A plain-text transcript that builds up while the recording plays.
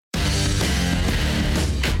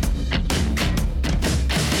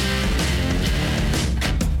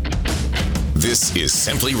This is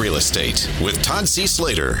Simply Real Estate with Todd C.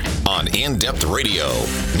 Slater on In-Depth Radio,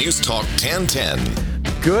 News Talk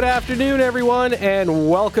 1010. Good afternoon, everyone, and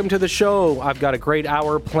welcome to the show. I've got a great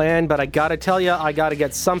hour planned, but I got to tell you, I got to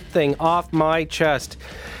get something off my chest.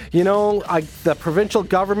 You know, the provincial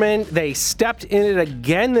government, they stepped in it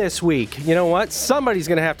again this week. You know what? Somebody's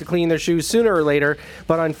going to have to clean their shoes sooner or later,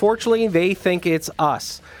 but unfortunately, they think it's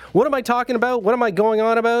us. What am I talking about? What am I going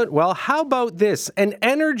on about? Well, how about this? An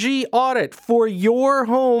energy audit for your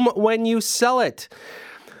home when you sell it.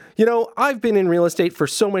 You know, I've been in real estate for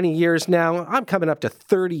so many years now. I'm coming up to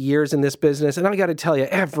 30 years in this business, and I got to tell you,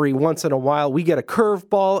 every once in a while, we get a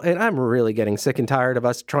curveball, and I'm really getting sick and tired of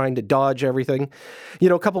us trying to dodge everything. You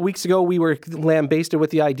know, a couple weeks ago, we were lambasted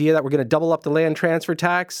with the idea that we're going to double up the land transfer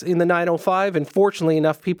tax in the 905, and fortunately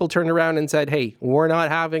enough, people turned around and said, hey, we're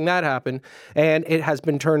not having that happen, and it has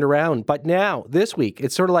been turned around. But now, this week,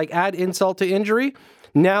 it's sort of like add insult to injury.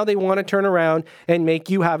 Now they want to turn around and make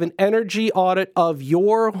you have an energy audit of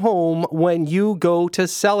your home when you go to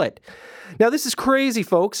sell it. Now, this is crazy,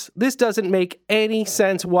 folks. This doesn't make any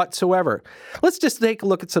sense whatsoever. Let's just take a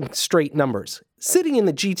look at some straight numbers. Sitting in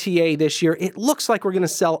the GTA this year, it looks like we're going to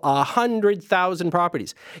sell 100,000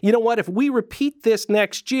 properties. You know what? If we repeat this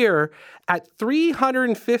next year at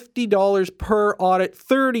 $350 per audit,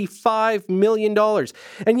 $35 million.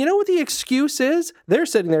 And you know what the excuse is? They're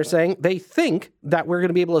sitting there saying they think that we're going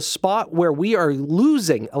to be able to spot where we are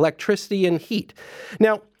losing electricity and heat.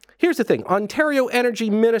 Now, here's the thing. Ontario Energy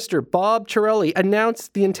Minister Bob Chiarelli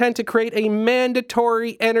announced the intent to create a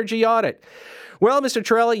mandatory energy audit. Well, Mr.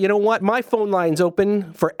 Chiarelli, you know what? My phone line's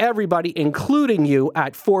open for everybody, including you,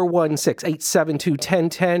 at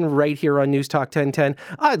 416-872-1010 right here on News Talk 1010.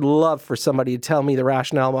 I'd love for somebody to tell me the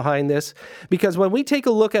rationale behind this, because when we take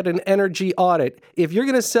a look at an energy audit, if you're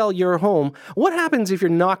going to sell your home, what happens if you're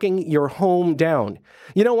knocking your home down?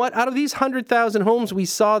 You know what? Out of these 100,000 homes we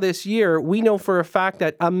saw this year, we know for a fact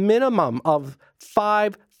that a minimum of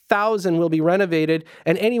 5,000 will be renovated,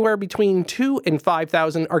 and anywhere between 2,000 and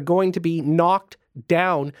 5,000 are going to be knocked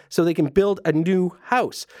down so they can build a new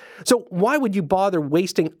house. So why would you bother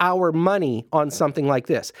wasting our money on something like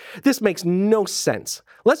this? This makes no sense.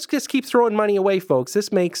 Let's just keep throwing money away, folks.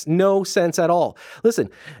 This makes no sense at all. Listen,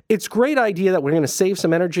 it's a great idea that we're going to save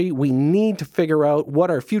some energy. We need to figure out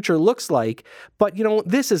what our future looks like, but you know,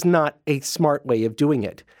 this is not a smart way of doing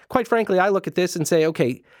it. Quite frankly, I look at this and say,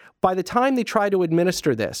 okay, by the time they try to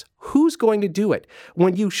administer this, who's going to do it?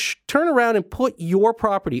 When you turn around and put your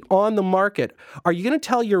property on the market, are you going to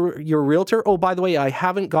tell your realtor, oh, by the way, I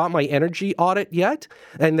haven't got my energy audit yet?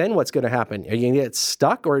 And then what's going to happen? Are you going to get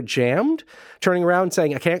stuck or jammed? Turning around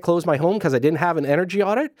saying, I can't close my home because I didn't have an energy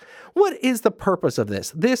audit? What is the purpose of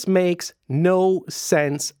this? This makes no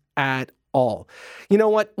sense at all. You know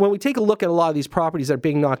what? When we take a look at a lot of these properties that are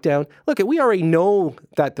being knocked down, look, we already know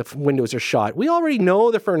that the windows are shot. We already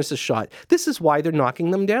know the furnace is shot. This is why they're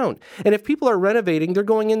knocking them down. And if people are renovating, they're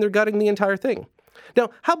going in, they're gutting the entire thing.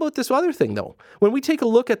 Now, how about this other thing, though? When we take a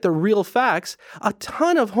look at the real facts, a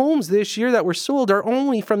ton of homes this year that were sold are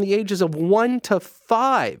only from the ages of 1 to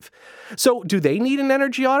 5. So do they need an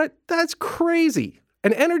energy audit? That's crazy.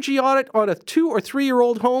 An energy audit on a 2 or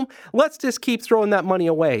 3-year-old home? Let's just keep throwing that money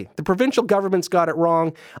away. The provincial government's got it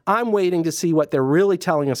wrong. I'm waiting to see what they're really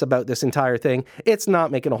telling us about this entire thing. It's not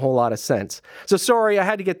making a whole lot of sense. So sorry, I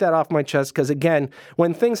had to get that off my chest because, again,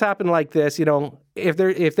 when things happen like this, you know,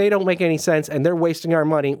 if they don't make any sense and they're wasting our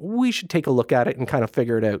money, we should take a look at it and kind of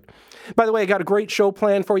figure it out. By the way, I got a great show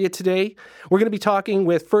planned for you today. We're going to be talking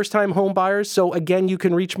with first-time home buyers. So again, you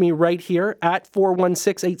can reach me right here at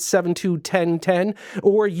 416-872-1010,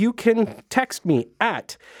 or you can text me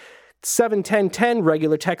at 71010.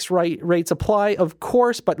 Regular text rates apply, of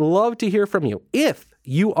course, but love to hear from you. If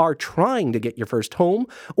you are trying to get your first home,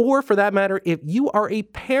 or for that matter, if you are a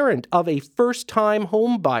parent of a first-time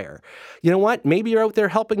home buyer, you know what? Maybe you're out there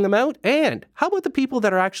helping them out. And how about the people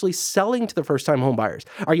that are actually selling to the first-time home buyers?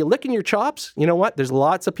 Are you licking your chops? You know what? There's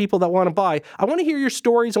lots of people that want to buy. I want to hear your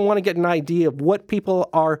stories and want to get an idea of what people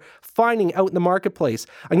are finding out in the marketplace.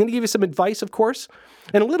 I'm going to give you some advice, of course.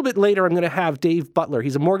 And a little bit later, I'm going to have Dave Butler.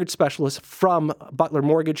 He's a mortgage specialist from Butler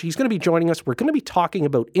Mortgage. He's going to be joining us. We're going to be talking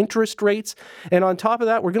about interest rates. And on top of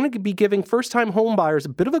that, we're going to be giving first-time home buyers a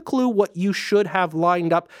bit of a clue what you should have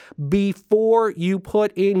lined up before you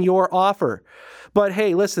put in your offer. But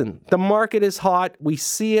hey, listen, the market is hot. We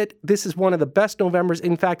see it. This is one of the best Novembers.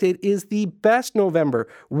 In fact, it is the best November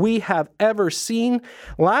we have ever seen.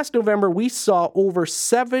 Last November, we saw over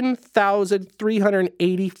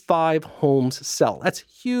 7,385 homes sell. That's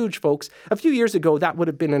huge, folks. A few years ago, that would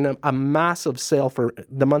have been a massive sale for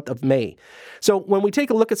the month of May. So when we take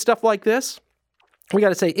a look at stuff like this, we got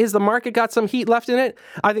to say, is the market got some heat left in it?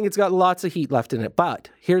 I think it's got lots of heat left in it. But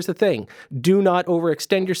here's the thing. Do not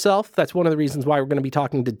overextend yourself. That's one of the reasons why we're going to be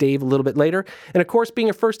talking to Dave a little bit later. And of course, being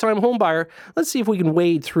a first-time home buyer, let's see if we can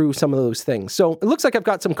wade through some of those things. So it looks like I've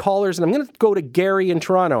got some callers, and I'm going to go to Gary in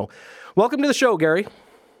Toronto. Welcome to the show, Gary.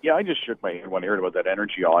 Yeah, I just shook my head when I heard about that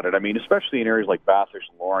energy audit. I mean, especially in areas like Bathurst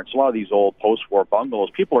and Lawrence, a lot of these old post-war bungalows,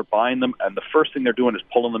 people are buying them, and the first thing they're doing is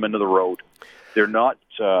pulling them into the road. They're not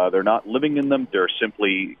living in them. They're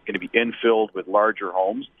simply going to be infilled with larger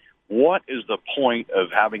homes. What is the point of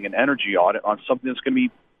having an energy audit on something that's going to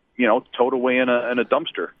be, towed away in a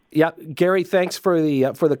dumpster? Yeah, Gary, thanks for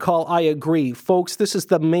the call. I agree. Folks, this is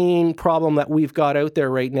the main problem that we've got out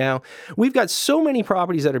there right now. We've got so many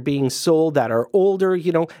properties that are being sold that are older,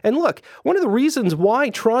 and look, one of the reasons why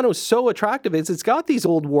Toronto's so attractive is it's got these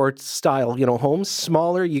old war style, homes,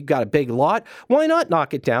 smaller, you've got a big lot. Why not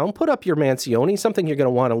knock it down, put up your mansione, something you're going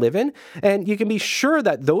to want to live in, and you can be sure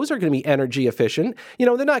that those are going to be energy efficient.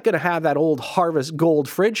 They're not going to have that old Harvest Gold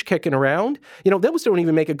fridge kicking around. Those don't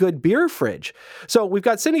even make a good beer fridge. So we've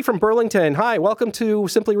got Cindy from Burlington. Hi, welcome to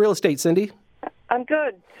Simply Real Estate, Cindy. I'm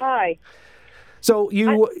good. Hi. So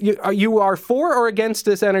you are for or against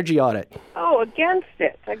this energy audit? Oh, against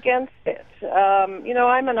it.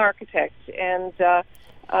 I'm an architect, and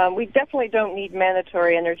we definitely don't need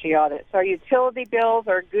mandatory energy audits. Our utility bills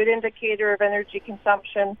are a good indicator of energy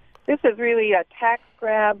consumption. This is really a tax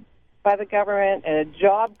grab by the government and a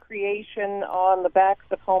job creation on the backs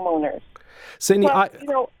of homeowners. Cindy,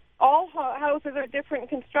 all houses are different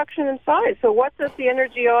in construction and size. So what does the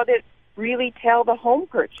energy audit really tell the home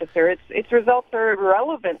purchaser? Its results are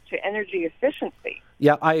irrelevant to energy efficiency.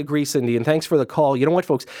 Yeah, I agree, Cindy, and thanks for the call. You know what,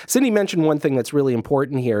 folks? Cindy mentioned one thing that's really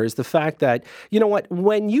important here is the fact that,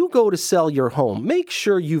 when you go to sell your home, make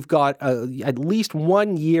sure you've got at least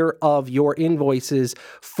 1 year of your invoices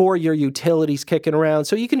for your utilities kicking around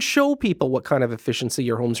so you can show people what kind of efficiency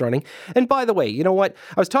your home's running. And by the way, you know what?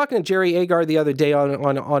 I was talking to Jerry Agar the other day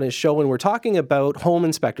on his show, and we're talking about home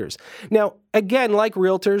inspectors. Now, again, like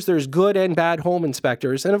realtors, there's good and bad home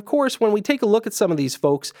inspectors. And of course, when we take a look at some of these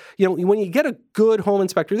folks, when you get a good home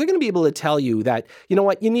inspector, they're going to be able to tell you that,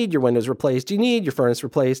 you need your windows replaced, you need your furnace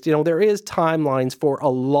replaced. There is timelines for a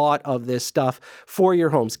lot of this stuff for your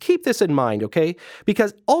homes. Keep this in mind, okay?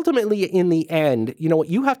 Because ultimately, in the end,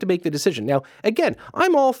 you have to make the decision. Now, again,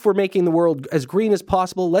 I'm all for making the world as green as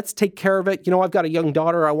possible. Let's take care of it. I've got a young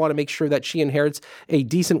daughter. I want to make sure that she inherits a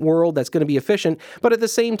decent world that's going to be efficient. But at the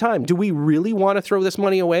same time, do we really want to throw this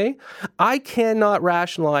money away? I cannot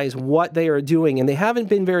rationalize what they are doing, and they haven't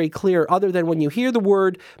been very clear other than when you hear the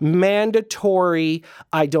word mandatory,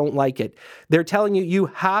 I don't like it. They're telling you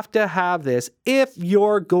have to have this if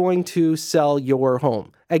you're going to sell your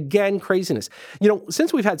home. Again, craziness.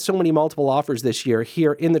 Since we've had so many multiple offers this year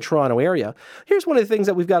here in the Toronto area, here's one of the things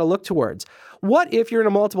that we've got to look towards. What if you're in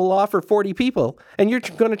a multiple offer, 40 people, and you're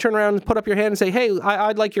going to turn around and put up your hand and say, hey,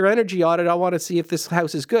 I'd like your energy audit. I want to see if this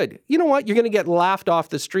house is good. You know what? You're going to get laughed off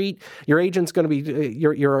the street. Your agent's going to be,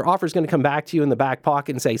 your offer's going to come back to you in the back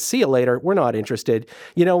pocket and say, see you later. We're not interested.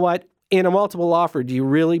 You know what? In a multiple offer, do you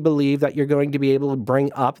really believe that you're going to be able to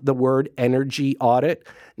bring up the word energy audit?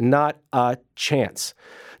 Not a chance.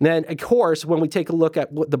 And then, of course, when we take a look at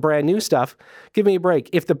the brand new stuff, give me a break.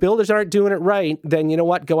 If the builders aren't doing it right, then you know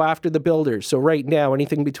what? Go after the builders. So right now,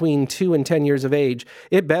 anything between 2 and 10 years of age,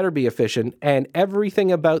 it better be efficient. And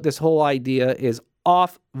everything about this whole idea is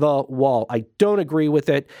off the wall. I don't agree with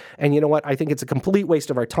it. And you know what? I think it's a complete waste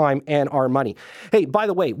of our time and our money. Hey, by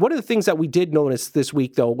the way, one of the things that we did notice this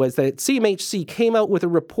week, though, was that CMHC came out with a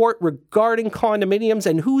report regarding condominiums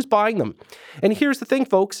and who's buying them. And here's the thing,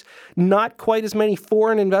 folks. Not quite as many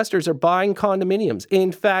foreign investors are buying condominiums.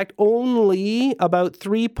 In fact, only about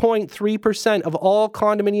 3.3% of all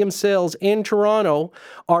condominium sales in Toronto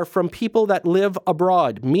are from people that live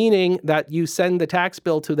abroad, meaning that you send the tax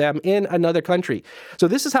bill to them in another country. So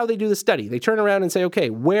this is how they do the study. They turn around and say, okay,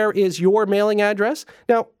 where is your mailing address?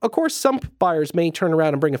 Now, of course, some buyers may turn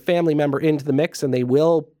around and bring a family member into the mix, and they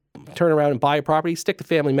will turn around and buy a property, stick the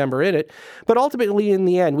family member in it. But ultimately, in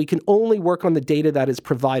the end, we can only work on the data that is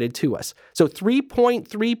provided to us. So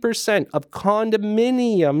 3.3% of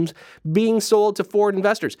condominiums being sold to foreign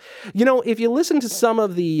investors. If you listen to some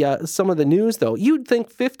of the news, though, you'd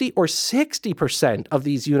think 50 or 60% of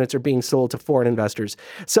these units are being sold to foreign investors.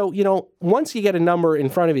 So, once you get a number in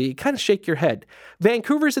front of you, you kind of shake your head.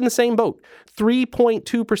 Vancouver's in the same boat.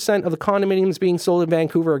 3.2% of the condominiums being sold in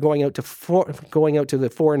Vancouver are going out to the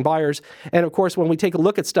foreign buyers. And of course, when we take a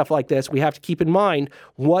look at stuff like this, we have to keep in mind,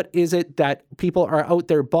 what is it that people are out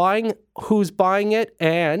there buying, who's buying it,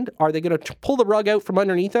 and are they going to pull the rug out from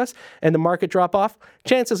underneath us and the market drop off?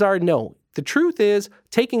 Chances are no. The truth is,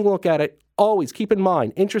 taking a look at it, always keep in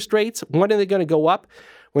mind, interest rates, when are they going to go up?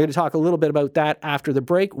 We're going to talk a little bit about that after the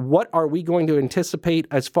break. What are we going to anticipate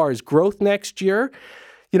as far as growth next year?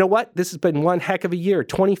 You know what? This has been one heck of a year.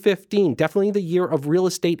 2015, definitely the year of real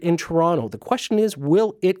estate in Toronto. The question is,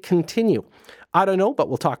 will it continue? I don't know, but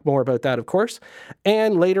we'll talk more about that, of course.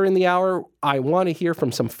 And later in the hour, I want to hear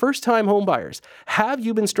from some first-time homebuyers. Have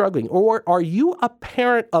you been struggling, or are you a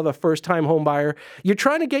parent of a first-time homebuyer? You're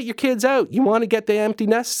trying to get your kids out. You want to get the empty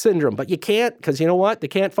nest syndrome, but you can't because you know what? They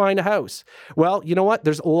can't find a house. Well, you know what?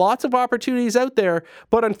 There's lots of opportunities out there,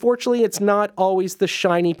 but unfortunately, it's not always the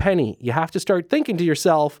shiny penny. You have to start thinking to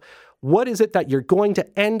yourself, what is it that you're going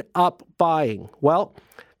to end up buying? Well,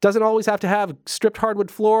 doesn't always have to have stripped hardwood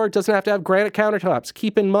floor, doesn't have to have granite countertops.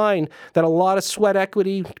 Keep in mind that a lot of sweat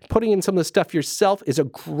equity, putting in some of the stuff yourself is a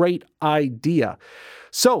great idea.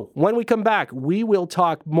 So when we come back, we will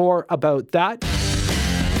talk more about that.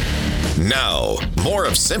 Now, more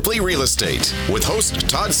of Simply Real Estate with host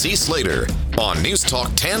Todd C. Slater on News Talk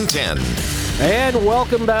 1010. And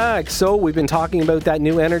welcome back. So we've been talking about that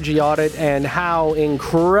new energy audit and how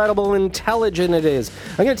incredible intelligent it is.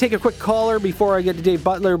 I'm going to take a quick caller before I get to Dave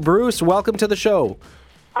Butler. Bruce, welcome to the show.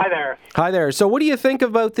 Hi there. Hi there. So what do you think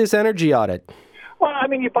about this energy audit? Well, I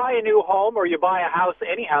mean, you buy a new home or you buy a house,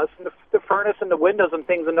 any house, and the furnace and the windows and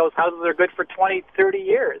things in those houses are good for 20, 30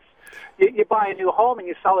 years. You buy a new home and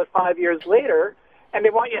you sell it 5 years later, and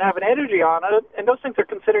they want you to have an energy on it, and those things are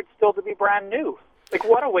considered still to be brand new. Like,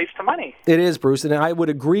 what a waste of money. It is, Bruce, and I would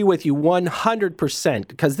agree with you 100%,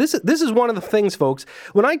 because this is one of the things, folks,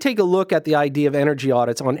 when I take a look at the idea of energy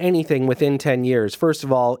audits on anything within 10 years, first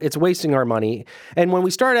of all, it's wasting our money. And when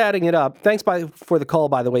we start adding it up, thanks for the call,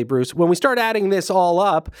 by the way, Bruce, when we start adding this all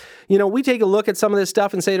up, we take a look at some of this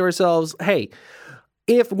stuff and say to ourselves, hey,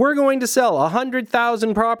 if we're going to sell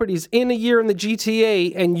 100,000 properties in a year in the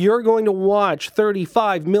GTA and you're going to watch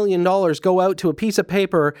 $35 million go out to a piece of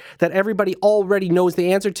paper that everybody already knows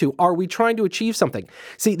the answer to, are we trying to achieve something?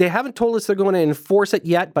 See, they haven't told us they're going to enforce it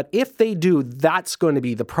yet, but if they do, that's going to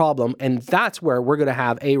be the problem, and that's where we're going to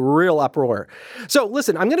have a real uproar. So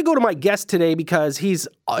listen, I'm going to go to my guest today because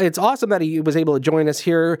it's awesome that he was able to join us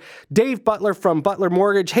here. Dave Butler from Butler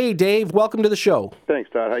Mortgage. Hey, Dave, welcome to the show. Thanks,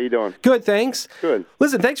 Todd. How you doing? Good, thanks. Good.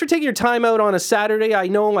 Listen, thanks for taking your time out on a Saturday. I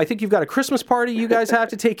think you've got a Christmas party you guys have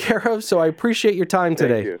to take care of, so I appreciate your time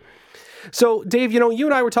today. Thank you. So, Dave, you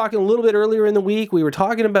and I were talking a little bit earlier in the week. We were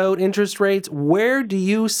talking about interest rates. Where do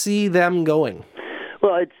you see them going?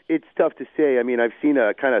 Well, it's tough to say. I mean, I've seen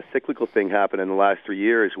a kind of cyclical thing happen in the last 3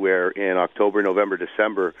 years where in October, November,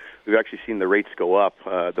 December, we've actually seen the rates go up.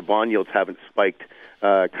 The bond yields haven't spiked,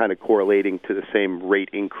 kind of correlating to the same rate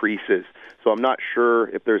increases. So I'm not sure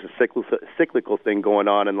if there's a cyclical thing going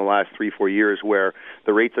on in the last 3-4 years where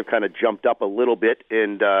the rates have kind of jumped up a little bit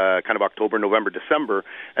in kind of October, November, December,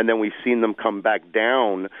 and then we've seen them come back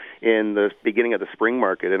down in the beginning of the spring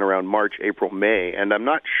market in around March, April, May. And I'm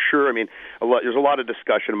not sure. I mean, there's a lot of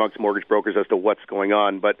discussion amongst mortgage brokers as to what's going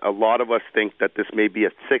on, but a lot of us think that this may be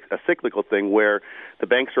a cyclical thing where the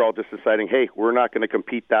banks are all just deciding, hey, we're not going to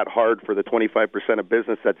compete that hard for the 25% of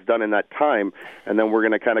business that's done in that time, and then we're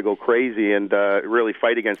going to kind of go crazy and really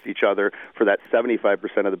fight against each other for that 75%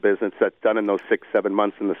 of the business that's done in those 6-7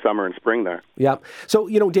 months in the summer and spring there. Yeah. So,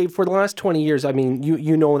 Dave, for the last 20 years, I mean,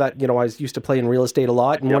 you know that, I used to play in real estate a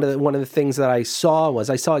lot, and Yep. one of the things that I saw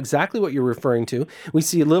exactly what you're referring to. We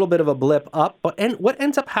see a little bit of a blip up, but what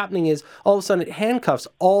ends up happening is all of a sudden it handcuffs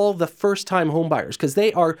all the first-time home buyers because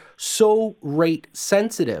they are so rate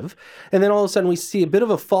sensitive, and then all of a sudden we see a bit of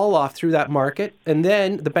a fall off through that market, and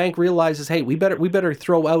then the bank realizes, hey, we better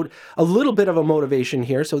throw out a little bit of a motivation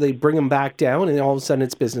here, so they bring them back down, and all of a sudden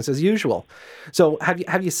it's business as usual. So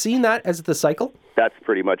have you seen that as the cycle? That's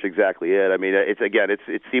pretty much exactly it. I mean,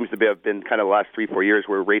 it seems to have been kind of the last 3-4 years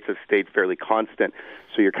where rates have stayed fairly constant.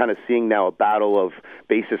 So you're kind of seeing now a battle of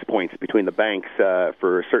basis points between the banks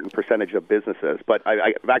for a certain percentage of businesses. But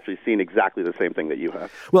I've actually seen exactly the same thing that you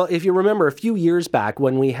have. Well, if you remember a few years back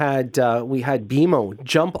when we had BMO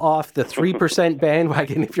jump off the 3%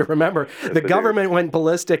 bandwagon, if you remember, yes, the government went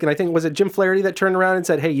ballistic, and I think was it Jim Flaherty that turned around and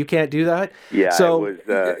said, "Hey, you can't do that." Yeah, so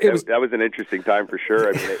that was an interesting time for sure.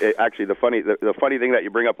 I mean, actually, the funny thing that you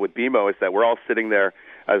bring up with BMO is that we're all sitting there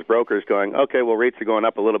as brokers going, okay, well, rates are going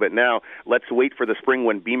up a little bit now. Let's wait for the spring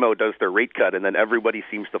when BMO does their rate cut, and then everybody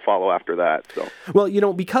seems to follow after that. So,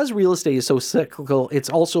 well, because real estate is so cyclical, it's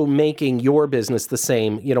also making your business the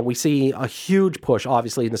same. We see a huge push,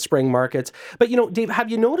 obviously, in the spring markets. But, Dave, have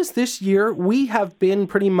you noticed this year we have been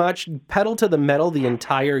pretty much pedal to the metal the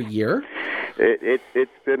entire year?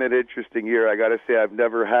 It's been an interesting year. I got to say, I've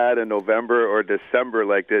never had a November or December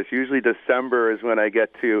like this. Usually December is when I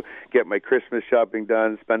get to get my Christmas shopping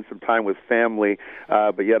done, spend some time with family,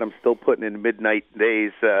 but yet I'm still putting in midnight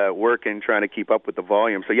days working, trying to keep up with the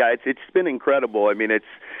volume. So, yeah, it's been incredible. I mean,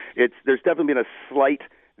 there's definitely been a slight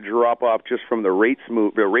drop off just from the rate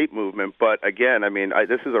movement. But again, I mean,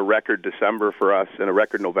 this is a record December for us and a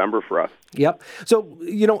record November for us. Yep. So,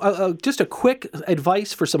 just a quick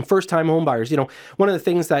advice for some first-time home buyers. One of the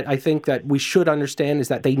things that I think that we should understand is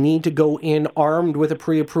that they need to go in armed with a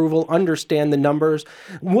pre-approval, understand the numbers.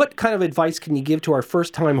 What kind of advice can you give to our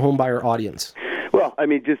first-time home buyer audience? Well, I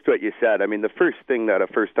mean, just what you said. I mean, the first thing that a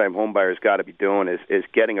first-time home buyer's got to be doing is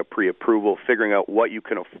getting a pre-approval, figuring out what you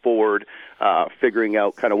can afford, figuring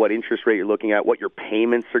out kind of what interest rate you're looking at, what your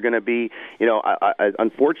payments are going to be.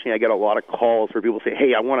 Unfortunately, I get a lot of calls where people say,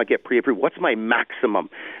 hey, I want to get pre-approved. What's my maximum?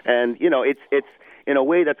 And, it's in a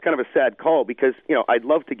way, that's kind of a sad call because, I'd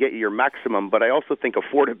love to get you your maximum, but I also think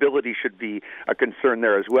affordability should be a concern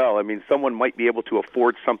there as well. I mean, someone might be able to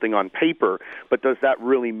afford something on paper, but does that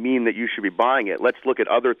really mean that you should be buying it? Let's look at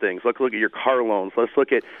other things. Let's look at your car loans. Let's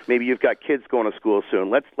look at maybe you've got kids going to school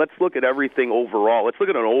soon. Let's look at everything overall. Let's look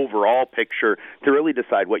at an overall picture to really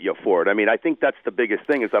decide what you afford. I mean, I think that's the biggest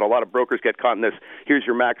thing is that a lot of brokers get caught in this, here's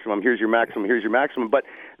your maximum, here's your maximum, here's your maximum. But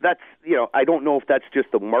that's, I don't know if that's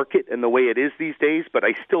just the market and the way it is these days, but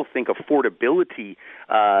I still think affordability,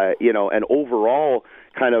 and overall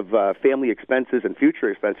kind of family expenses and future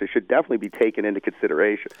expenses should definitely be taken into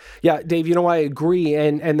consideration. Yeah, Dave, I agree.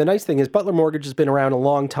 And the nice thing is Butler Mortgage has been around a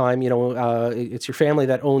long time. It's your family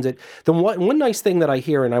that owns it. The one nice thing that I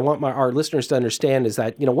hear, and I want our listeners to understand, is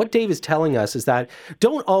that, what Dave is telling us is that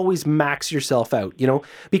don't always max yourself out,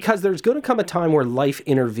 because there's going to come a time where life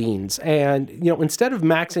intervenes. And, instead of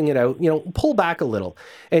maxing it out, pull back a little.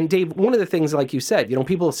 And Dave, one of the things, like you said,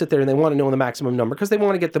 people sit there and they want to know the maximum number because they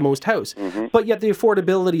want to get the most house. Mm-hmm. But yet the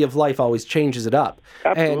affordability of life always changes it up.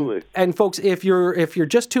 Absolutely. And folks, if you're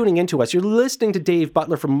just tuning into us, you're listening to Dave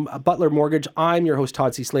Butler from Butler Mortgage. I'm your host,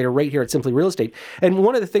 Todd C. Slater, right here at Simply Real Estate. And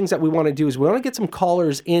one of the things that we want to do is we want to get some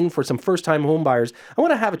callers in for some first-time home buyers. I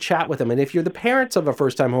want to have a chat with them. And if you're the parents of a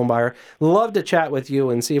first-time home buyer, love to chat with you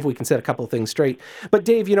and see if we can set a couple of things straight. But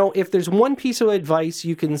Dave, if there's one piece of advice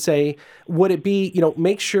you can say, would it be,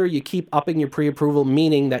 make sure you keep upping your pre-approval,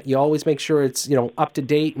 meaning that you always make sure it's, up to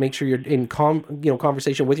date, make sure you're in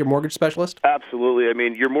conversation with your mortgage specialist? Absolutely. I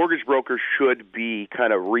mean, your mortgage broker should be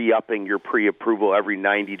kind of re-upping your pre-approval every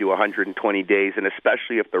 90 to 120 days, and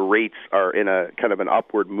especially if the rates are in a kind of an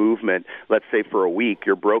upward movement, let's say for a week,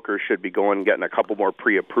 your broker should be going and getting a couple more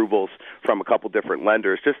pre-approvals from a couple different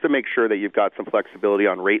lenders just to make sure that you've got some flexibility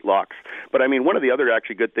on rate locks. But I mean, one of the other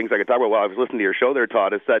actually good things I could talk about while I was listening to your show there,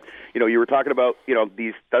 Todd, is that, you were talking about,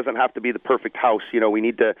 these doesn't have to be the perfect house. We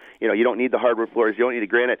need to, you don't need the hardwood floors, you don't need the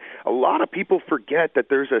granite. A lot of people forget that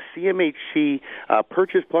there's a CMHC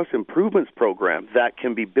Purchase Plus Improvements program that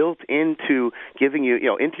can be built into giving you,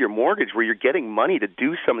 into your mortgage where you're getting money to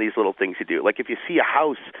do some of these little things you do. Like if you see a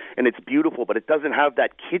house and it's beautiful, but it doesn't have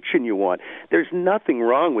that kitchen you want, there's nothing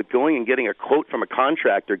wrong with going and getting a quote from a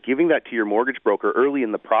contractor, giving that to your mortgage broker early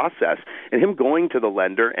in the process, and him going to the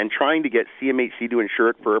lender and trying to get CMHC to insure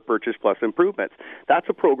it for a Purchase Plus Improvements. That's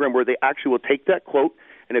a program where they actually will take that quote,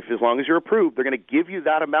 and if as long as you're approved, they're going to give you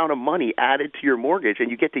that amount of money added to your mortgage, and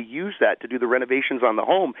you get to use that to do the renovations on the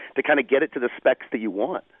home to kind of get it to the specs that you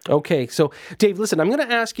want. Okay, so Dave, listen, I'm going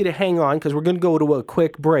to ask you to hang on because we're going to go to a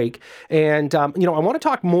quick break, and I want to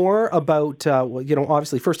talk more about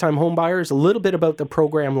obviously first-time home buyers, a little bit about the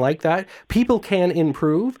program like that. People can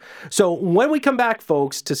improve. So when we come back,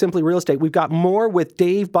 folks, to Simply Real Estate, we've got more with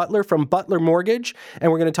Dave Butler from Butler Mortgage, and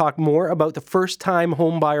we're going to talk more about the first-time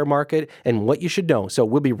home buyer market and what you should know. So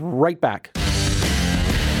we'll be right back.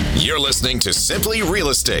 You're listening to Simply Real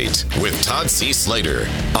Estate with Todd C. Slater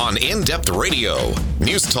on In-Depth Radio,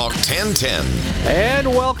 News Talk 1010. And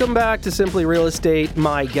welcome back to Simply Real Estate.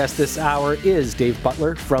 My guest this hour is Dave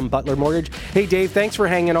Butler from Butler Mortgage. Hey, Dave, thanks for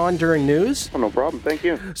hanging on during news. Oh, no problem. Thank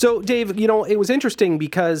you. So, Dave, it was interesting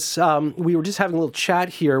because we were just having a little chat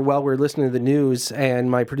here while we were listening to the news,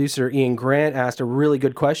 and my producer, Ian Grant, asked a really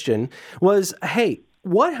good question, was, hey,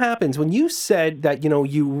 what happens when you said that,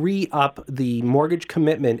 you re-up the mortgage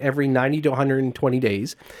commitment every 90 to 120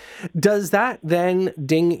 days? Does that then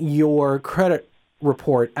ding your credit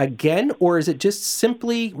report again, or is it just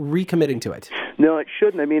simply recommitting to it? No, it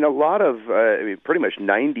shouldn't. I mean, a lot of, pretty much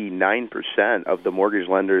 99% of the mortgage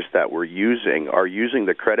lenders that we're using are using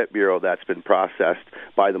the credit bureau that's been processed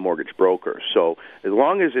by the mortgage broker. So as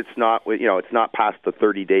long as it's not, it's not past the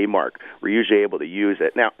 30-day mark, we're usually able to use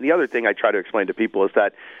it. Now, the other thing I try to explain to people is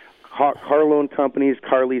that car loan companies,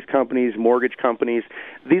 car lease companies, mortgage companies,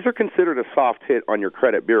 these are considered a soft hit on your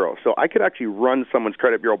credit bureau. So I could actually run someone's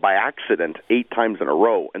credit bureau by accident 8 times in a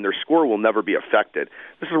row, and their score will never be affected.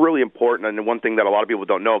 This is really important, and one thing that a lot of people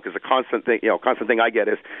don't know, because the constant thing I get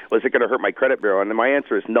is it going to hurt my credit bureau? And my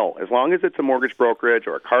answer is no. As long as it's a mortgage brokerage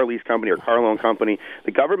or a car lease company or car loan company,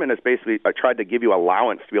 the government has basically tried to give you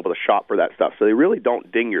allowance to be able to shop for that stuff. So they really don't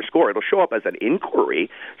ding your score. It'll show up as an inquiry,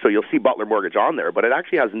 so you'll see Butler Mortgage on there, but it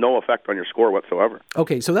actually has no effect on your score whatsoever.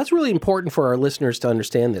 Okay, so that's really important for our listeners to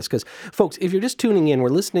understand this, because, folks, if you're just tuning in, we're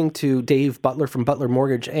listening to Dave Butler from Butler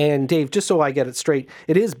Mortgage. And, Dave, just so I get it straight,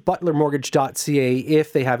 it is butlermortgage.ca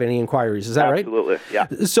if they have any inquiries. Is that right? Absolutely, yeah.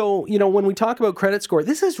 So, when we talk about credit score,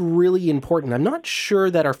 this is really important. I'm not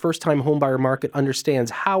sure that our first-time homebuyer market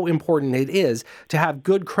understands how important it is to have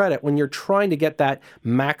good credit when you're trying to get that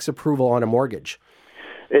max approval on a mortgage.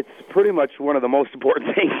 It's pretty much one of the most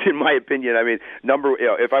important things, in my opinion. I mean,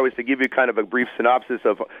 if I was to give you kind of a brief synopsis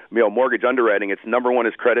of mortgage underwriting, it's number 1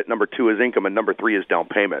 is credit, number 2 is income, and number 3 is down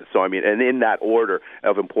payment. So, I mean, and in that order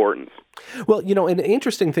of importance. Well, an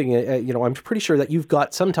interesting thing, I'm pretty sure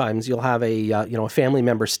that sometimes you'll have a family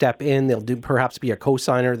member step in. They'll perhaps be a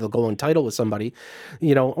co-signer. They'll go on title with somebody,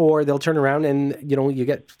 or they'll turn around and, you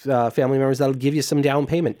get family members that'll give you some down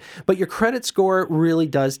payment. But your credit score really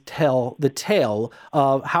does tell the tale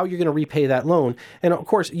of how you're going to repay that loan. And of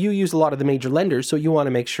course, you use a lot of the major lenders, so you want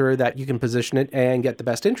to make sure that you can position it and get the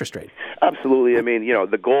best interest rate. Absolutely. I mean,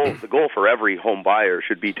 the goal for every home buyer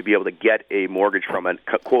should be to be able to get a mortgage from a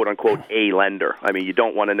quote unquote A lender. I mean, you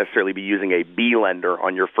don't want to necessarily be using a B lender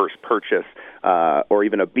on your first purchase, or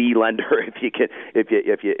even a B lender if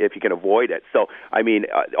you can avoid it. So, I mean,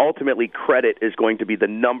 ultimately, credit is going to be the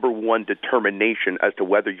number one determination as to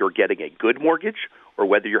whether you're getting a good mortgage or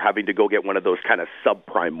whether you're having to go get one of those kind of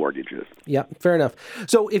subprime mortgages. Yeah, fair enough.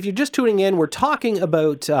 So if you're just tuning in, we're talking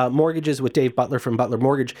about mortgages with Dave Butler from Butler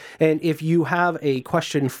Mortgage. And if you have a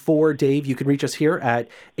question for Dave, you can reach us here at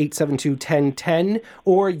 872-1010,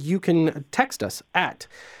 or you can text us at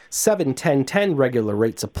 71010. Regular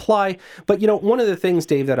rates apply. But, one of the things,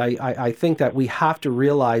 Dave, that I think that we have to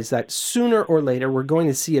realize that sooner or later we're going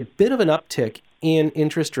to see a bit of an uptick in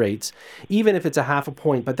interest rates, even if it's a half a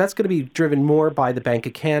point, but that's going to be driven more by the Bank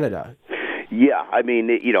of Canada. Yeah, I mean,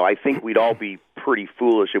 I think we'd all be pretty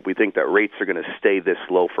foolish if we think that rates are going to stay this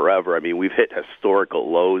low forever. I mean, we've hit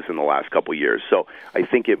historical lows in the last couple of years, so I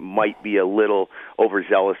think it might be a little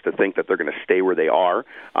overzealous to think that they're going to stay where they are.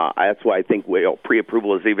 That's why I think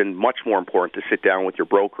pre-approval is even much more important, to sit down with your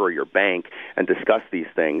broker or your bank and discuss these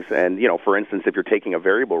things. And, for instance, if you're taking a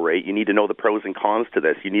variable rate, you need to know the pros and cons to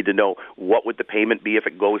this. You need to know what would the payment be if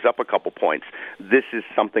it goes up a couple points. This is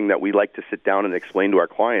something that we like to sit down and explain to our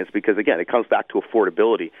clients, because, again, it comes back to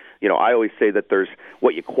affordability. I always say that there's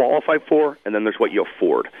what you qualify for, and then there's what you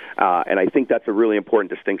afford. And I think that's a really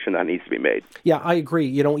important distinction that needs to be made. Yeah, I agree.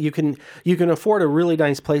 You can afford a really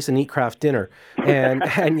nice place and eat craft dinner, and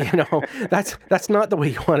that's not the way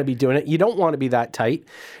you want to be doing it. You don't want to be that tight.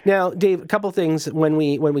 Now, Dave, a couple of things when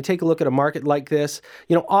we take a look at a market like this,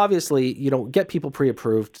 obviously, get people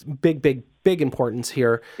pre-approved. Big importance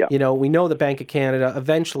here. Yeah. We know the Bank of Canada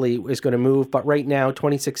eventually is going to move, but right now,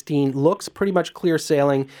 2016 looks pretty much clear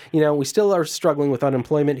sailing. We still are struggling with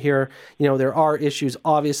unemployment here. There are issues,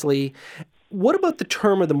 obviously. What about the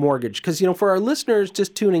term of the mortgage? Because, for our listeners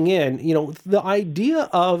just tuning in, the idea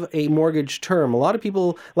of a mortgage term, a lot of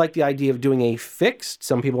people like the idea of doing a fixed.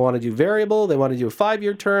 Some people want to do variable. They want to do a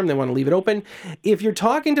 5-year term. They want to leave it open. If you're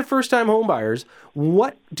talking to first-time homebuyers,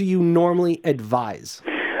 what do you normally advise?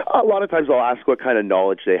 A lot of times I'll ask what kind of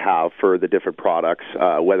knowledge they have for the different products,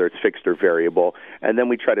 whether it's fixed or variable, and then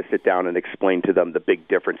we try to sit down and explain to them the big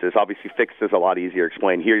differences. Obviously, fixed is a lot easier to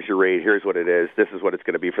explain. Here's your rate, here's what it is, this is what it's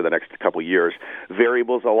going to be for the next couple of years.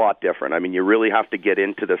 Variable is a lot different. I mean, you really have to get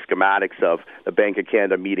into the schematics of the Bank of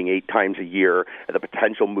Canada meeting 8 times a year, the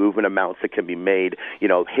potential movement amounts that can be made,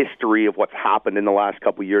 history of what's happened in the last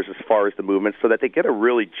couple of years as far as the movement, so that they get a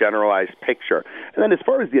really generalized picture. And then as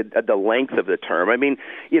far as the length of the term, I mean,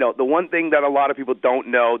 the one thing that a lot of people don't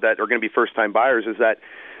know that are going to be first-time buyers is that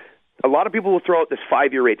a lot of people will throw out this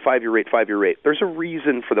 5-year rate, 5-year rate, 5-year rate. There's a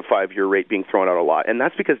reason for the 5-year rate being thrown out a lot, and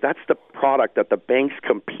that's because that's the product that the banks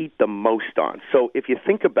compete the most on. So if you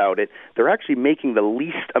think about it, they're actually making the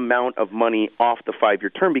least amount of money off the 5-year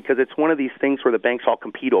term because it's one of these things where the banks all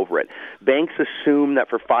compete over it. Banks assume that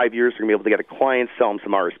for 5 years they're going to be able to get a client, sell them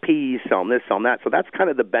some RSPs, sell them this, sell them that. So that's kind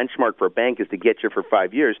of the benchmark for a bank is to get you for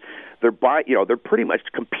 5 years. They're they're pretty much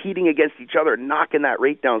competing against each other, knocking that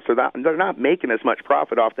rate down, so that they're not making as much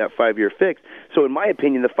profit off that 5-year fixed. So in my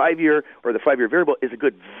opinion, the 5-year or the 5-year variable is a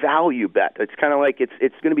good value bet. It's kind of like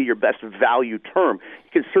it's going to be your best value term.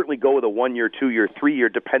 You can certainly go with a 1-year, 2-year, 3-year,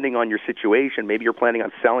 depending on your situation. Maybe you're planning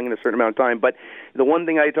on selling in a certain amount of time. But the one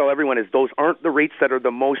thing I tell everyone is those aren't the rates that are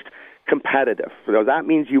the most competitive. So that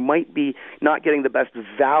means you might be not getting the best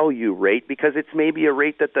value rate because it's maybe a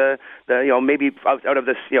rate that the maybe out of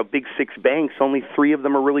this big 6 banks, only 3 of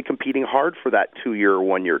them are really competing hard for that 2-year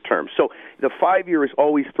or 1-year term. So the 5-year is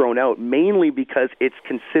always thrown out mainly because it's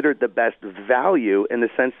considered the best value in the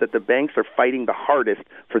sense that the banks are fighting the hardest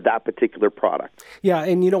for that particular product. Yeah,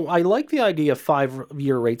 and I like the idea of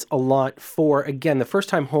 5-year rates a lot for, again, the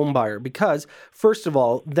first-time home buyer because, first of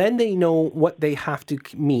all, then they know what they have to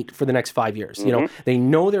meet for the next 5 years. They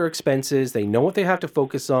know their expenses, they know what they have to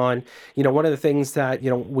focus on. One of the things that,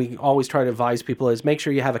 we always try to advise people is make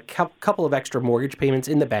sure you have a couple of extra mortgage payments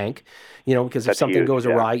in the bank, because if something goes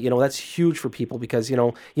awry, that's huge for people because,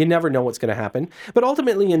 you never know what's going to happen. But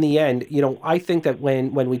ultimately, in the end, I think that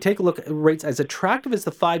when we take a look at rates as attractive as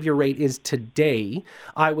the 5-year rate is today,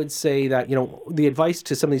 I would say that, the advice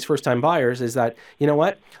to some of these first-time buyers is that,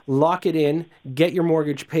 lock it in, get your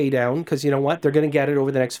mortgage pay down because, they're going to get it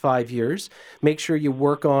over the next 5 years. Make sure you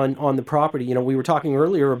work on the property. We were talking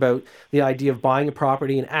earlier about the idea of buying a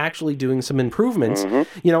property and actually doing some improvements,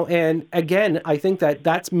 and again, I think that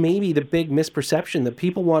that's maybe the big misperception that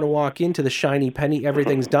people want to walk into the shiny penny,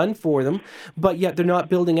 everything's done for them, but yet they're not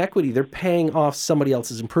building equity. They're paying off somebody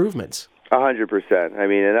else's improvements. 100%. I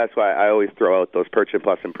mean, and that's why I always throw out those Purchase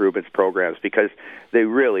Plus Improvements programs because they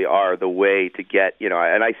really are the way to get,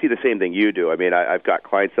 and I see the same thing you do. I mean, I've got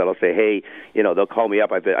clients that'll say, hey, they'll call me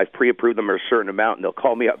up. I've pre-approved them at a certain amount, and they'll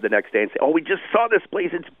call me up the next day and say, oh, we just saw this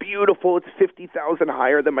place. It's beautiful. It's $50,000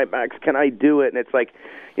 higher than my max. Can I do it? And it's like,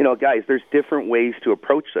 guys, there's different ways to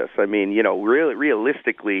approach this. I mean, really,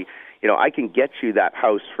 realistically, I can get you that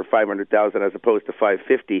house for $500,000 as opposed to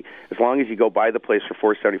 $550,000 as long as you go buy the place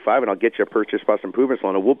for $475,000, and I'll get you a Purchase Plus Improvements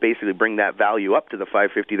loan, and we'll basically bring that value up to the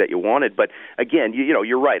 $550,000 that you wanted. But again,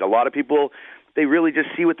 you're right. A lot of people, they really just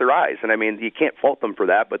see with their eyes, and I mean, you can't fault them for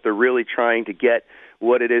that. But they're really trying to get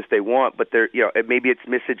what it is they want, but they're, maybe it's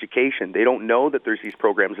miseducation. They don't know that there's these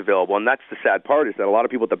programs available, and that's the sad part is that a lot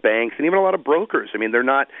of people at the banks and even a lot of brokers, I mean, they're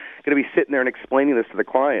not going to be sitting there and explaining this to the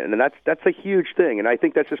client, and that's a huge thing, and I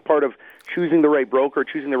think that's just part of choosing the right broker,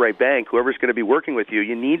 choosing the right bank, whoever's going to be working with you.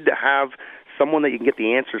 You need to have someone that you can get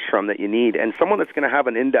the answers from that you need, and someone that's going to have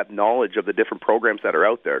an in-depth knowledge of the different programs that are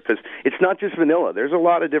out there, because it's not just vanilla. There's a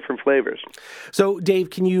lot of different flavors. So,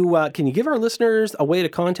 Dave, can you give our listeners a way to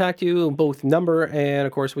contact you, both number and,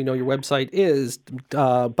 of course, we know your website is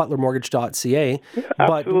butlermortgage.ca. Yeah,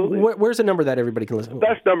 absolutely. But where's a number that everybody can listen to? The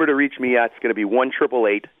best number to reach me at is going to be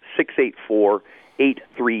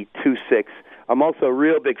 1-888-684-8326. I'm also a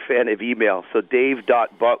real big fan of email, so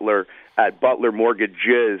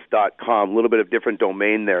dave.butler@butlermortgages.com. A little bit of different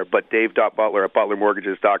domain there, but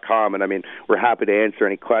dave.butler@butlermortgages.com. And I mean, we're happy to answer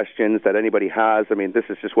any questions that anybody has. I mean, this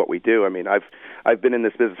is just what we do. I mean, I've been in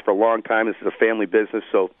this business for a long time. This is a family business,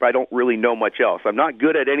 so I don't really know much else. I'm not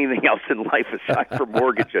good at anything else in life aside from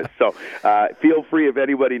mortgages. So feel free if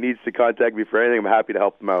anybody needs to contact me for anything. I'm happy to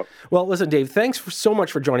help them out. Well, listen, Dave, thanks so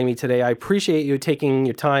much for joining me today. I appreciate you taking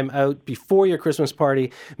your time out before your Christmas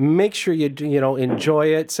party. Make sure you enjoy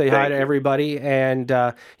it. Say hi to everybody, and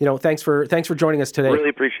thanks for joining us today. Really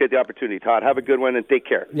appreciate the opportunity, Todd. Have a good one and take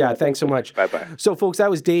care. Yeah, thanks so much. Bye-bye. So, folks, that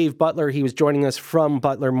was Dave Butler. He was joining us from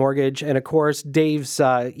Butler Mortgage, and of course, Dave's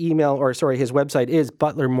his website is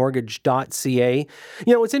butlermortgage.ca.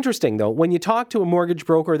 It's interesting though when you talk to a mortgage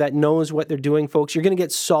broker that knows what they're doing, folks. You're going to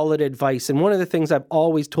get solid advice, and one of the things I've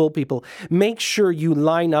always told people: make sure you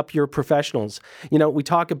line up your professionals. We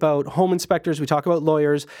talk about home inspectors, we talk about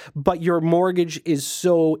lawyers, but your mortgage is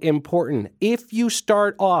so important. If you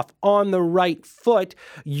start off on the right foot,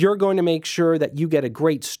 you're going to make sure that you get a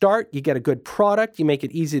great start, you get a good product, you make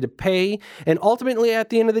it easy to pay, and ultimately at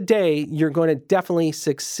the end of the day, you're going to definitely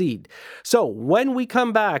succeed. So when we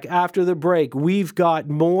come back after the break, we've got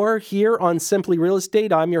more here on Simply Real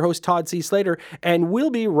Estate. I'm your host, Todd C. Slater, and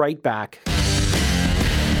we'll be right back.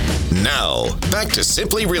 Now, back to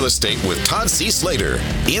Simply Real Estate with Todd C. Slater.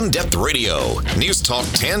 In-depth radio. News Talk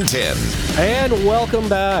 1010. And welcome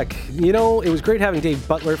back. You know, it was great having Dave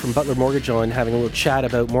Butler from Butler Mortgage on, having a little chat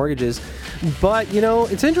about mortgages. But, you know,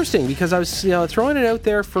 it's interesting because I was throwing it out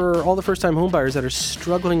there for all the first-time homebuyers that are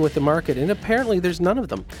struggling with the market, and apparently there's none of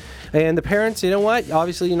them. And the parents, you know what?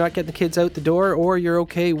 Obviously, you're not getting the kids out the door, or you're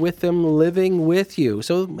okay with them living with you.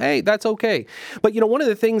 So, hey, that's okay. But, you know, one of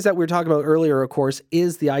the things that we were talking about earlier, of course,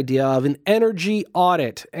 is the idea of an energy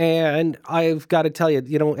audit. And I've got to tell you,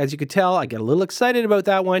 you know, as you could tell, I get a little excited about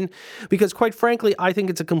that one because, quite frankly, I think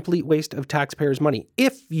it's a complete waste of taxpayers' money.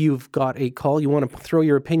 If you've got a call, you want to throw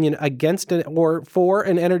your opinion against it or for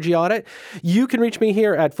an energy audit, you can reach me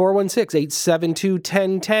here at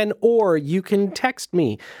 416-872-1010, or you can text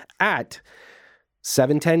me at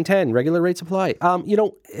 71010. Regular rates apply. You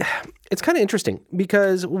know, it's kind of interesting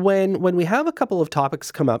because when we have a couple of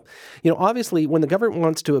topics come up, you know, obviously when the government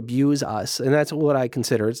wants to abuse us, and that's what I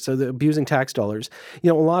consider, so the abusing tax dollars,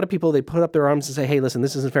 you know, a lot of people, they put up their arms and say, hey, listen,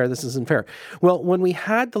 this isn't fair, this isn't fair. Well, when we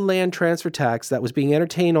had the land transfer tax that was being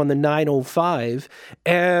entertained on the 905,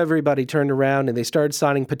 everybody turned around and they started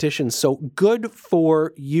signing petitions. So good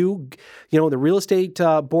for you. You know, the real estate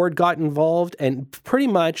board got involved and pretty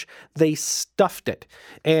much they stuffed it.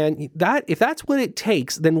 And that, if that's what it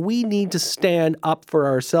takes, then we need to stand up for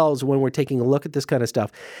ourselves when we're taking a look at this kind of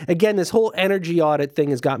stuff. Again, this whole energy audit thing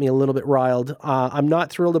has got me a little bit riled. I'm not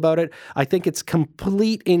thrilled about it. I think it's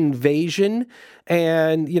complete invasion,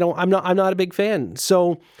 and you know, I'm not a big fan.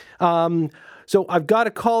 So I've got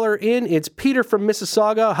a caller in. It's Peter from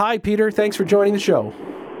Mississauga. Hi, Peter. Thanks for joining the show.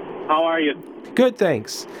 How are you? Good,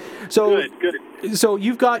 thanks. So Good. So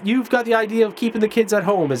you've got the idea of keeping the kids at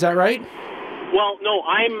home. Is that right? Well, no,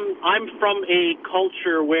 I'm from a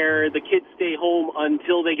culture where the kids stay home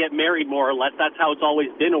until they get married, more or less. That's how it's always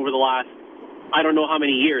been over the last, I don't know how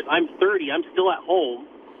many years. I'm 30. I'm still at home,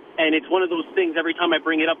 and it's one of those things. Every time I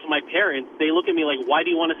bring it up to my parents, they look at me like, "Why do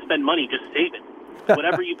you want to spend money? Just save it.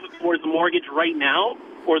 Whatever you put towards the mortgage right now,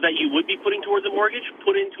 or that you would be putting towards a mortgage,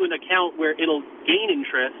 put into an account where it'll gain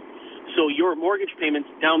interest, so your mortgage payments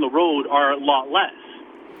down the road are a lot less."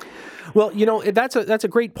 Well, you know, that's a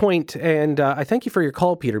great point, and I thank you for your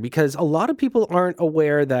call, Peter, because a lot of people aren't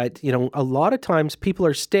aware that, you know, a lot of times people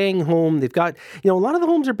are staying home. They've got, you know, a lot of the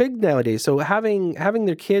homes are big nowadays, so having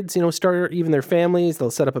their kids, you know, start even their families, they'll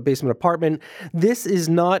set up a basement apartment. This is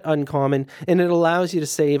not uncommon, and it allows you to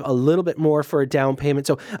save a little bit more for a down payment.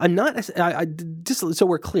 So I'm not, just so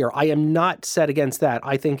we're clear, I am not set against that.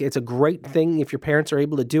 I think it's a great thing if your parents are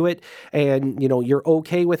able to do it, and, you know, you're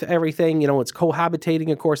okay with everything. You know, it's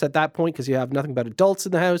cohabitating, of course, at that point, because you have nothing but adults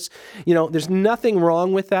in the house. You know, there's nothing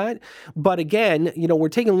wrong with that. But again, you know, we're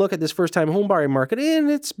taking a look at this first-time homebuyer market, and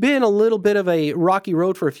it's been a little bit of a rocky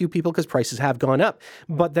road for a few people because prices have gone up.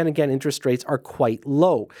 But then again, interest rates are quite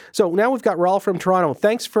low. So now we've got Raul from Toronto.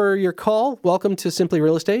 Thanks for your call. Welcome to Simply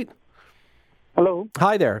Real Estate. Hello.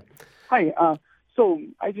 Hi there. Hi. So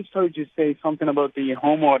I just heard you say something about the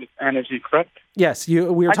home audit energy, correct? Yes, we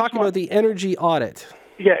were talking about the energy audit.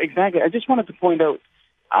 Yeah, exactly. I just wanted to point out,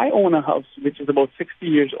 I own a house which is about 60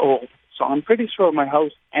 years old, so I'm pretty sure my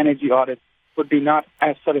house energy audit would be not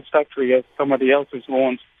as satisfactory as somebody else's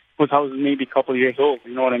whose house is maybe a couple of years old.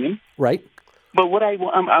 You know what I mean? Right. But what I'm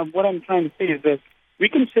trying to say is that we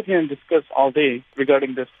can sit here and discuss all day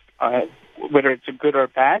regarding this, whether it's a good or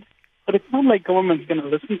bad, but it's not like government's going to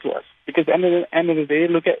listen to us, because at the end of the day,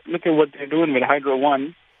 look at what they're doing with Hydro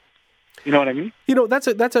One. You know what I mean? You know, that's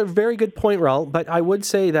a very good point, Raul. But I would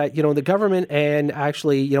say that, you know, the government and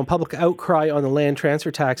actually, you know, public outcry on the land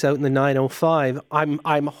transfer tax out in the 905,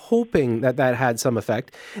 I'm hoping that had some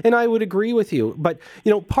effect. And I would agree with you. But,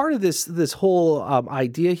 you know, part of this whole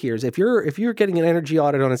idea here is if you're getting an energy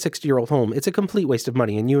audit on a 60-year-old home, it's a complete waste of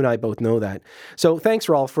money. And you and I both know that. So thanks,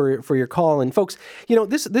 Raul, for your call. And folks, you know,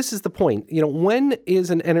 this is the point. You know, when is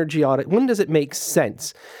an energy audit? When does it make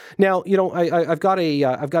sense? Now, you know, I've got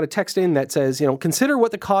a text in that says, you know, consider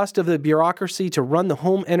what the cost of the bureaucracy to run the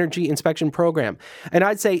home energy inspection program. And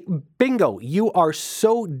I'd say, bingo, you are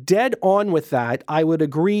so dead on with that. I would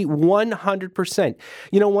agree 100%.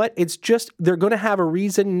 You know what? It's just, they're going to have a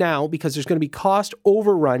reason now because there's going to be cost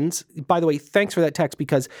overruns. By the way, thanks for that text,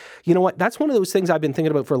 because you know what? That's one of those things I've been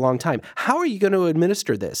thinking about for a long time. How are you going to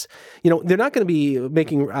administer this? You know, they're not going to be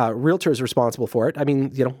making realtors responsible for it. I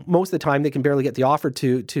mean, you know, most of the time they can barely get the offer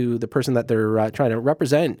to the person that they're trying to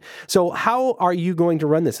represent. So how are you going to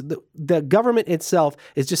run this? The government itself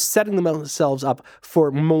is just setting themselves up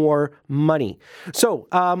for more money. So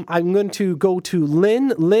I'm going to go to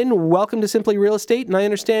Lynn. Lynn, welcome to Simply Real Estate. And I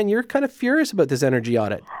understand you're kind of furious about this energy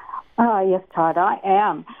audit. Yes, Todd, I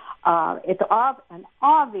am. It's an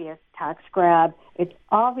obvious tax grab. It's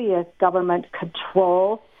obvious government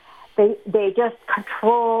control. They just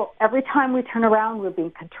control. Every time we turn around, we're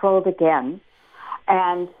being controlled again.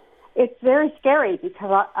 And it's very scary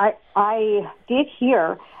because I did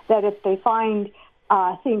hear that if they find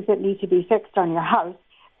things that need to be fixed on your house,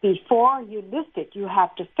 before you list it, you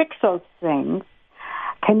have to fix those things.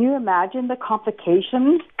 Can you imagine the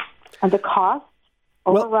complications and the cost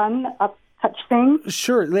overrun of such things?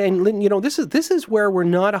 Sure. And Lynn, this is where we're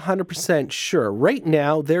not 100% sure. Right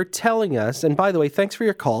now, they're telling us, and by the way, thanks for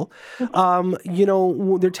your call.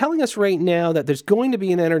 They're telling us right now that there's going to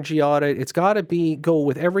be an energy audit. It's got to go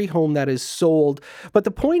with every home that is sold. But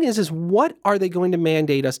the point is what are they going to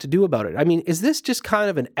mandate us to do about it? I mean, is this just kind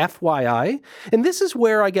of an FYI? And this is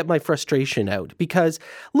where I get my frustration out because,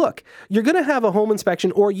 look, you're going to have a home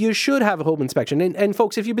inspection, or you should have a home inspection. And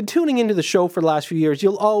folks, if you've been tuning into the show for the last few years,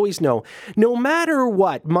 you'll always know, no matter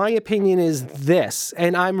what, my opinion is this,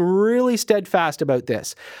 and I'm really steadfast about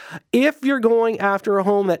this. If you're going after a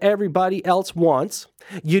home that everybody else wants,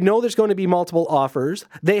 you know there's going to be multiple offers.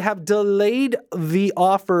 They have delayed the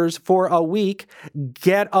offers for a week.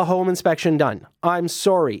 Get a home inspection done. I'm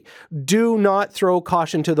sorry. Do not throw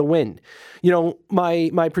caution to the wind.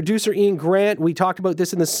 My producer, Ian Grant, we talked about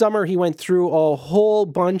this in the summer. He went through a whole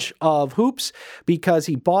bunch of hoops because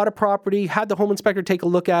he bought a property, had the home inspector take a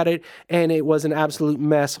look at it, and it was an absolute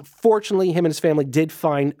mess. Fortunately, him and his family did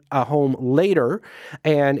find a home later,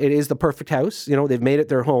 and it is the perfect house. They've made it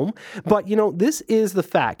their home. But, this is the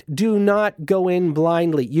fact. Do not go in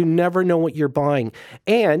blindly. You never know what you're buying.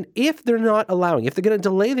 And if they're going to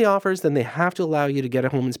delay the offers, then they have to allow you to get a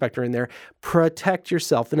home inspector in there. Protect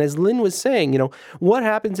yourself. And as Lynn was saying, what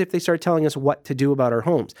happens if they start telling us what to do about our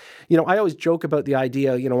homes? I always joke about the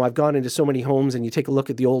idea, I've gone into so many homes and you take a look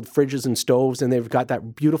at the old fridges and stoves and they've got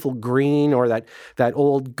that beautiful green or that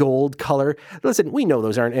old gold color. Listen, we know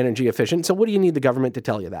those aren't energy efficient. So what do you need the government to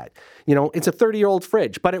tell you that? It's a 30-year-old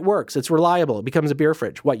fridge, but it works. It's reliable. It becomes a beer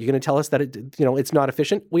fridge. What, you're going to tell us that it's not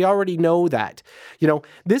efficient? We already know that.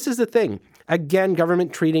 This is the thing. Again,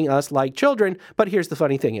 government treating us like children, but here's the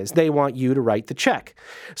funny thing is they want you to write the check.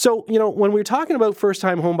 So, when we're talking about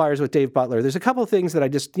first-time home buyers with Dave Butler, there's a couple of things that I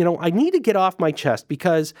just, I need to get off my chest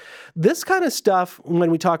because this kind of stuff,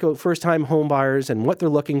 when we talk about first-time home buyers and what they're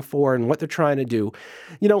looking for and what they're trying to do,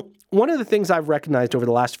 one of the things I've recognized over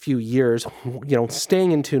the last few years,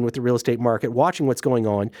 staying in tune with the real estate market, watching what's going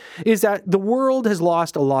on, is that the world has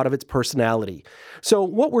lost a lot of its personality. So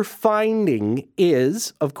what we're finding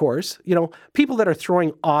is, of course, people that are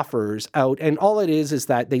throwing offers out, and all it is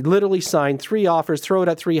that they literally sign 3 offers, throw it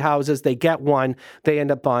at 3 houses, they get one, they end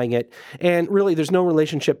up buying it. And really, there's no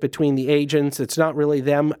relationship between the agents. It's not really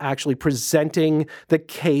them actually presenting the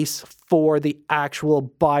case for the actual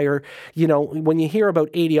buyer. When you hear about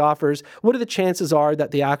 80 offers, what are the chances are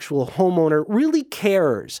that the actual homeowner really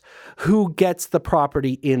cares who gets the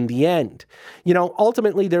property in the end?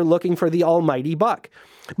 Ultimately, they're looking for the almighty buck.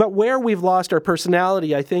 But where we've lost our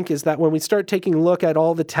personality, I think, is that when we start taking a look at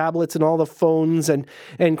all the tablets and all the phones and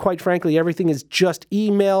quite frankly, everything is just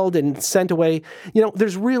emailed and sent away,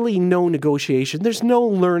 there's really no negotiation. There's no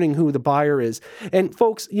learning who the buyer is. And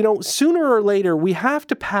folks, sooner or later, we have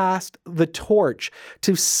to pass the torch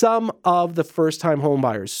to some of the first-time home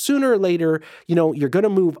buyers. Sooner or later, you're going to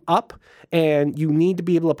move up and you need to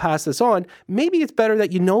be able to pass this on. Maybe it's better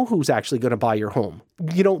that you know who's actually going to buy your home.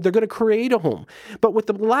 They're going to create a home. But with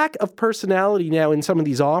the lack of personality now in some of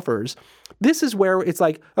these offers, this is where it's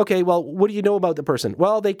like, okay, well, what do you know about the person?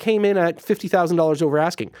 Well, they came in at $50,000 over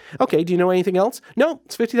asking. Okay, do you know anything else? No,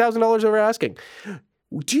 it's $50,000 over asking.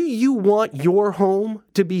 Do you want your home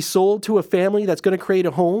to be sold to a family that's going to create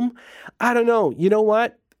a home? I don't know. You know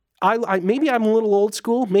what? I maybe I'm a little old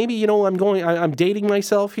school. Maybe, I'm dating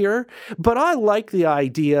myself here. But I like the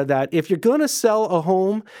idea that if you're going to sell a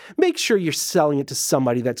home, make sure you're selling it to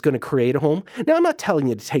somebody that's going to create a home. Now, I'm not telling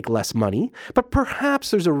you to take less money, but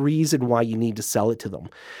perhaps there's a reason why you need to sell it to them.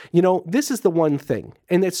 This is the one thing,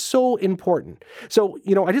 and it's so important. So,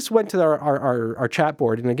 I just went to our chat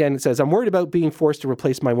board, and again, it says, I'm worried about being forced to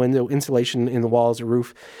replace my window insulation in the walls or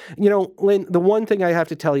roof. Lynn, the one thing I have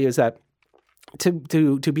to tell you is that to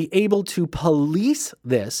be able to police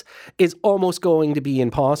this is almost going to be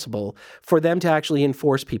impossible for them to actually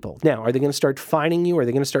enforce people. Now, are they going to start fining you? Are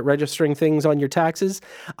they going to start registering things on your taxes?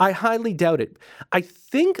 I highly doubt it. I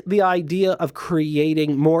think the idea of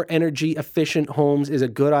creating more energy efficient homes is a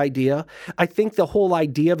good idea. I think the whole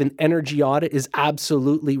idea of an energy audit is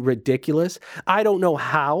absolutely ridiculous. I don't know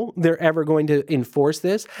how they're ever going to enforce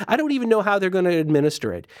this. I don't even know how they're going to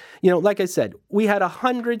administer it. Like I said, we had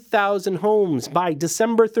 100,000 homes homes. By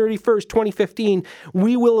December 31st, 2015,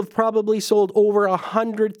 we will have probably sold over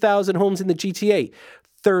 100,000 homes in the GTA.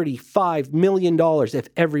 $35 million if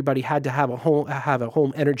everybody had to have a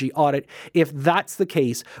home energy audit. If that's the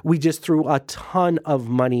case, we just threw a ton of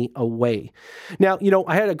money away. Now,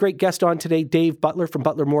 I had a great guest on today, Dave Butler from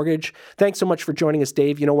Butler Mortgage. Thanks so much for joining us,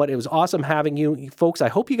 Dave. You know what? It was awesome having you folks. I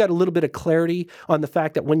hope you got a little bit of clarity on the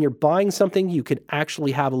fact that when you're buying something, you can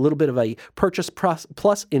actually have a little bit of a purchase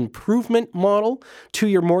plus improvement model to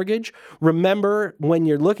your mortgage. Remember, when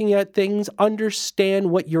you're looking at things,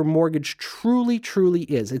 understand what your mortgage truly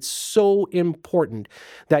is. It's so important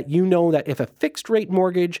that you know that if a fixed rate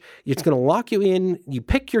mortgage, it's going to lock you in, you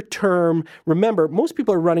pick your term. Remember, most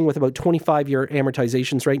people are running with about 25-year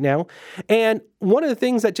amortizations right now. And one of the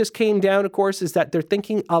things that just came down, of course, is that they're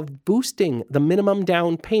thinking of boosting the minimum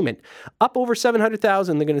down payment. Up over $700,000,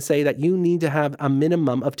 they're going to say that you need to have a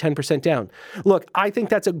minimum of 10% down. Look, I think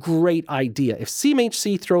that's a great idea. If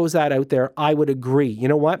CMHC throws that out there, I would agree. You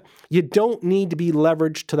know what? You don't need to be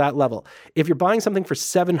leveraged to that level. If you're buying something for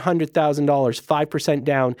 $700,000, 5%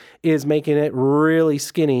 down is making it really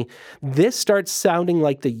skinny. This starts sounding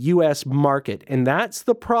like the U.S. market, and that's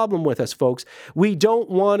the problem with us, folks. We don't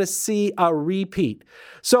want to see a repeat.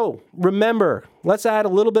 So remember, let's add a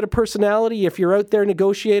little bit of personality. If you're out there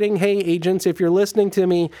negotiating, hey, agents, if you're listening to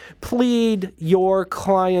me, plead your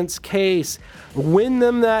client's case. Win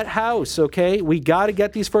them that house, okay? We got to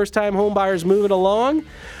get these first-time home buyers moving along.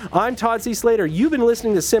 I'm Todd C. Slater. You've been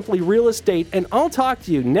listening to Simply Real Estate, and I'll talk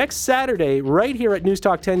to you next Saturday right here at News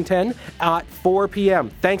Talk 1010 at 4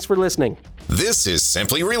 p.m. Thanks for listening. This is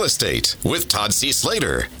Simply Real Estate with Todd C.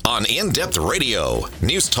 Slater on In-Depth Radio,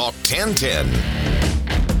 News Talk 1010.